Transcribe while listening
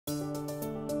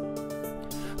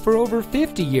For over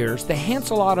 50 years, the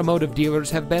Hansel Automotive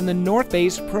Dealers have been the North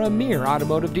Bay's premier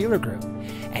automotive dealer group.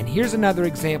 And here's another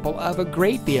example of a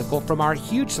great vehicle from our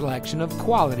huge selection of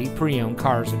quality pre-owned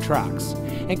cars and trucks.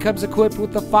 It comes equipped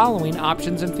with the following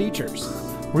options and features: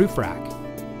 roof rack,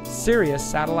 Sirius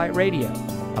satellite radio,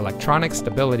 electronic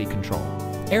stability control,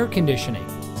 air conditioning,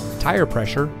 tire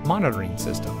pressure monitoring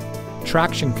system,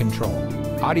 traction control,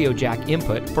 audio jack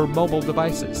input for mobile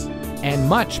devices, and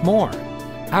much more.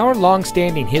 Our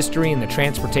long-standing history in the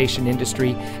transportation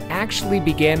industry actually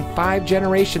began 5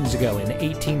 generations ago in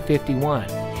 1851,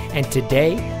 and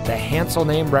today the Hansel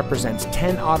name represents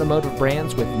 10 automotive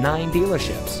brands with 9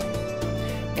 dealerships.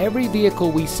 Every vehicle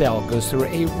we sell goes through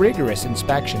a rigorous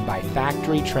inspection by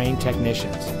factory-trained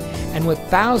technicians, and with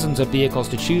thousands of vehicles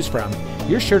to choose from,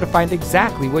 you're sure to find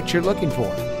exactly what you're looking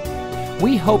for.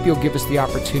 We hope you'll give us the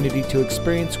opportunity to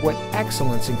experience what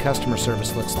excellence in customer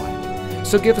service looks like.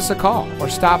 So give us a call or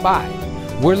stop by.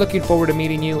 We're looking forward to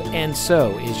meeting you, and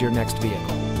so is your next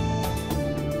vehicle.